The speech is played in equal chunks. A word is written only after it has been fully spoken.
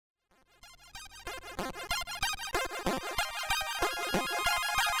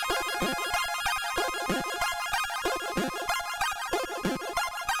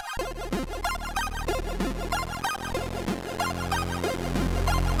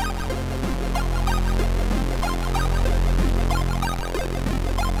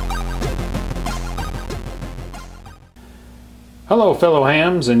Hello fellow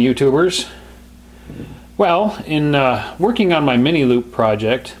hams and YouTubers. Well, in working on my mini loop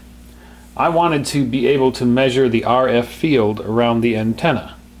project, I wanted to be able to measure the RF field around the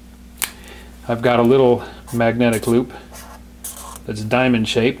antenna. I've got a little magnetic loop that's diamond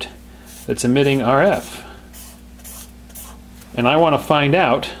shaped that's emitting RF. And I want to find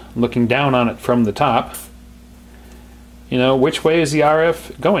out, looking down on it from the top, which way is the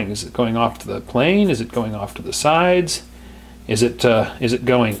RF going? Is it going off to the plane? Is it going off to the sides? Is it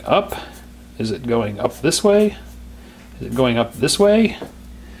going up? Is it going up this way? Is it going up this way?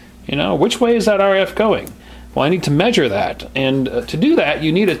 Which way is that RF going? Well, I need to measure that, and to do that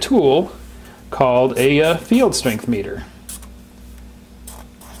you need a tool called a field strength meter.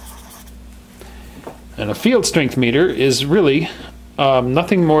 And a field strength meter is really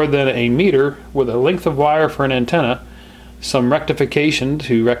nothing more than a meter with a length of wire for an antenna, some rectification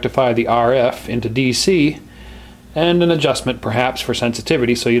to rectify the RF into DC, and an adjustment perhaps for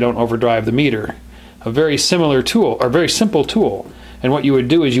sensitivity so you don't overdrive the meter. A very similar tool, or very simple tool. And what you would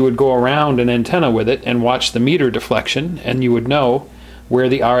do is you would go around an antenna with it and watch the meter deflection, and you would know where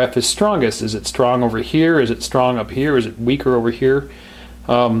the RF is strongest. Is it strong over here? Is it strong up here? Is it weaker over here?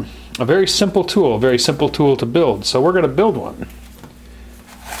 A very simple tool to build. So we're going to build one.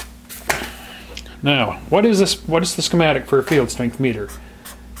 Now, what is this? What is the schematic for a field strength meter?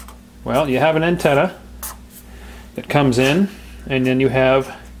 Well, you have an antenna that comes in, and then you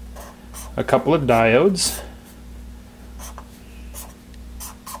have a couple of diodes.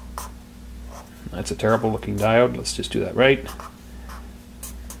 That's a terrible looking diode. Let's just do that right.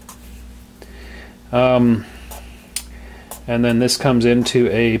 And then this comes into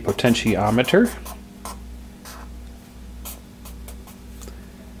a potentiometer.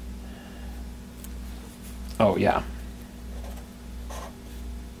 Oh yeah.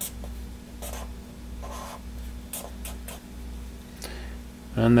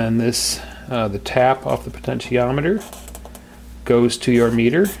 And then this, the tap off the potentiometer goes to your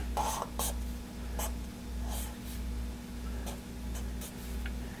meter.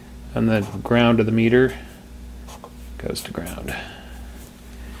 And the ground of the meter goes to ground.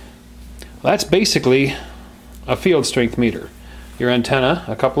 Well, that's basically a field strength meter. Your antenna,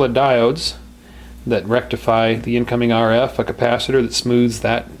 a couple of diodes that rectify the incoming RF, a capacitor that smooths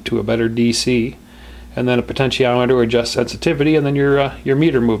that to a better DC, and then a potentiometer to adjust sensitivity, and then your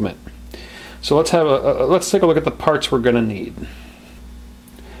meter movement. So let's take a look at the parts we're going to need.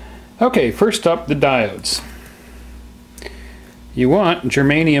 Okay, first up, the diodes. You want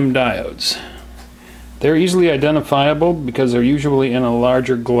germanium diodes. They're easily identifiable because they're usually in a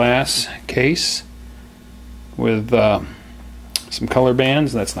larger glass case with some color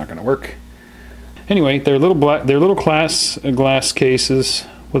bands. That's not going to work. Anyway, they're little glass cases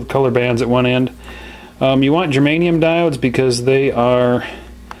with color bands at one end. You want germanium diodes because they are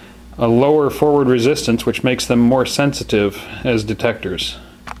a lower forward resistance, which makes them more sensitive as detectors.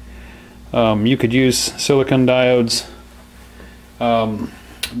 You could use silicon diodes, and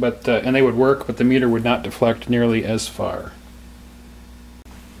they would work, but the meter would not deflect nearly as far.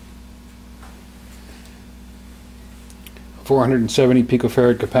 A 470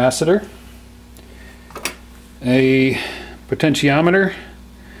 picofarad capacitor, a potentiometer,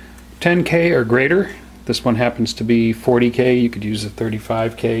 10K or greater. This one happens to be 40K. You could use a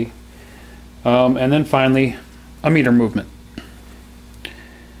 35K. And then finally, a meter movement.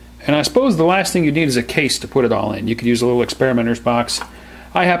 And I suppose the last thing you need is a case to put it all in. You could use a little experimenter's box.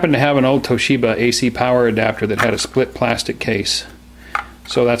 I happen to have an old Toshiba AC power adapter that had a split plastic case.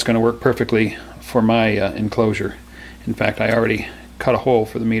 So that's going to work perfectly for my enclosure. In fact, I already cut a hole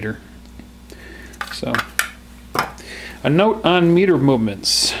for the meter. So, a note on meter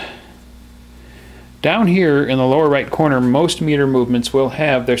movements. Down here in the lower right corner, most meter movements will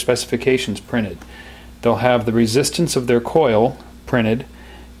have their specifications printed. They'll have the resistance of their coil printed,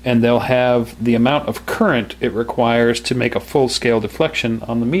 and they'll have the amount of current it requires to make a full-scale deflection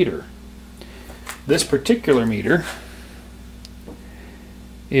on the meter. This particular meter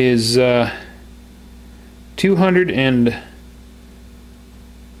is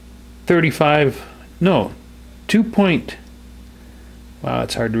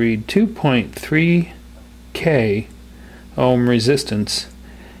ohm resistance,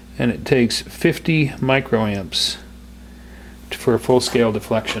 and it takes 50 microamps for a full-scale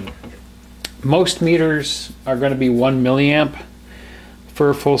deflection. Most meters are going to be 1 milliamp for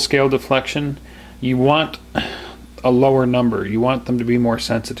a full-scale deflection. You want a lower number. You want them to be more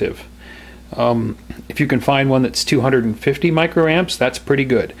sensitive. If you can find one that's 250 microamps, that's pretty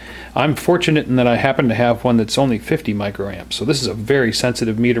good. I'm fortunate in that I happen to have one that's only 50 microamps, so this is a very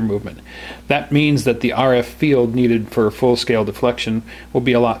sensitive meter movement. That means that the RF field needed for full-scale deflection will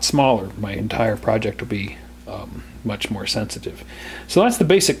be a lot smaller. My entire project will be much more sensitive. So that's the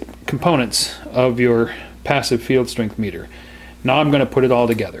basic components of your passive field strength meter. Now I'm going to put it all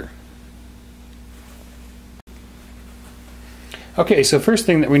together. Okay, so first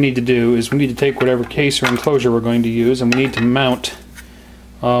thing that we need to do is we need to take whatever case or enclosure we're going to use, and we need to mount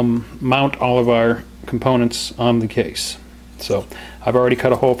all of our components on the case. So I've already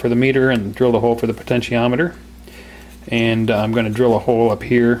cut a hole for the meter and drilled a hole for the potentiometer, and I'm going to drill a hole up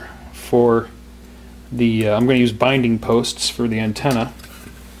here for the I'm going to use binding posts for the antenna.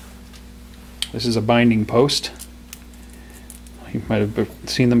 This is a binding post. You might have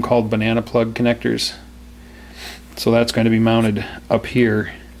seen them called banana plug connectors. So that's going to be mounted up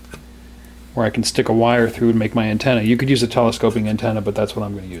here where I can stick a wire through and make my antenna. You could use a telescoping antenna, but that's what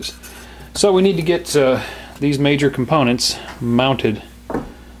I'm going to use. So we need to get these major components mounted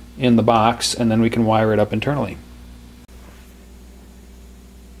in the box, and then we can wire it up internally.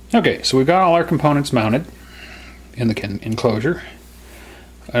 Okay, so we've got all our components mounted in the enclosure.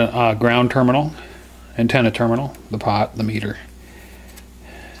 Ground terminal, antenna terminal, the pot, the meter.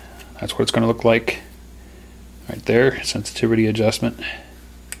 That's what it's going to look like. Right there, sensitivity adjustment.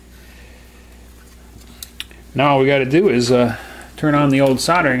 Now all we got to do is turn on the old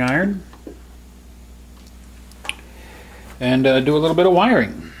soldering iron and do a little bit of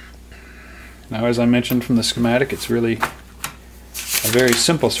wiring. Now, as I mentioned from the schematic, it's really a very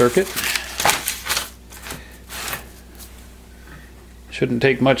simple circuit. Shouldn't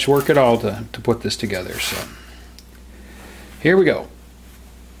take much work at all to put this together. So here we go.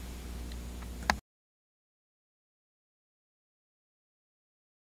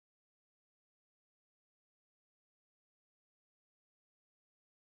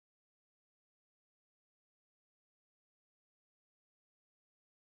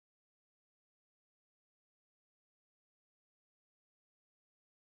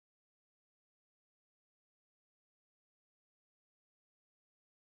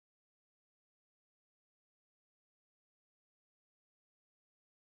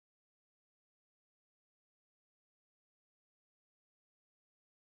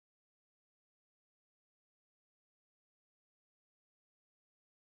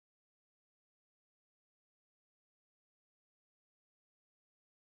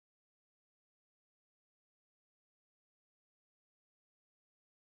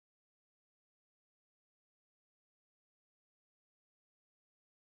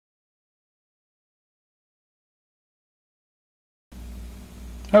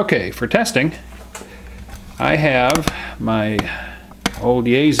 Okay, for testing, I have my old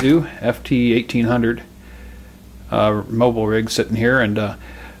Yaesu FT1800 mobile rig sitting here, and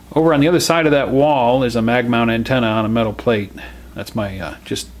over on the other side of that wall is a mag mount antenna on a metal plate. That's my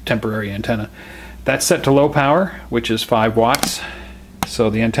just temporary antenna. That's set to low power, which is 5 watts. So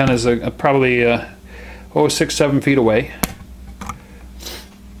the antenna is probably 6-7 feet away.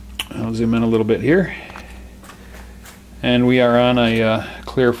 I'll zoom in a little bit here. And we are on a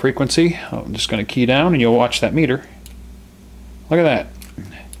clear frequency. I'm just going to key down and you'll watch that meter. Look at that.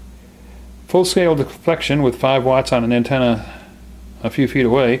 Full scale deflection with 5 watts on an antenna a few feet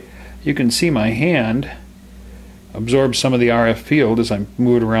away. You can see my hand absorb some of the RF field as I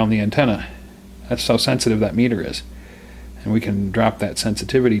move it around the antenna. That's how sensitive that meter is. And we can drop that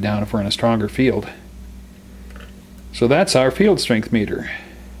sensitivity down if we're in a stronger field. So that's our field strength meter.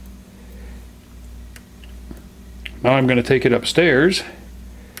 Now I'm going to take it upstairs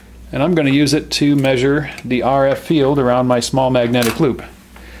and I'm going to use it to measure the RF field around my small magnetic loop.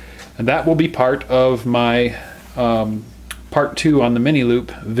 And that will be part of my part 2 on the mini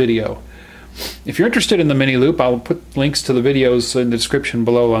loop video. If you're interested in the mini loop, I'll put links to the videos in the description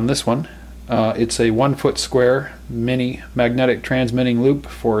below on this one. It's a 1 foot square mini magnetic transmitting loop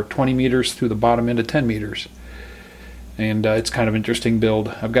for 20 meters through the bottom into 10 meters. And it's kind of an interesting build.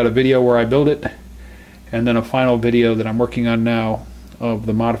 I've got a video where I build it, and then a final video that I'm working on now of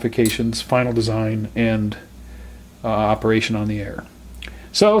the modifications, final design, and operation on the air.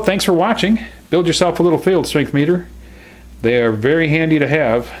 So thanks for watching. Build yourself a little field strength meter. They are very handy to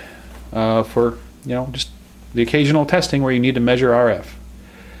have for just the occasional testing where you need to measure RF.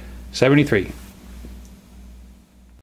 73.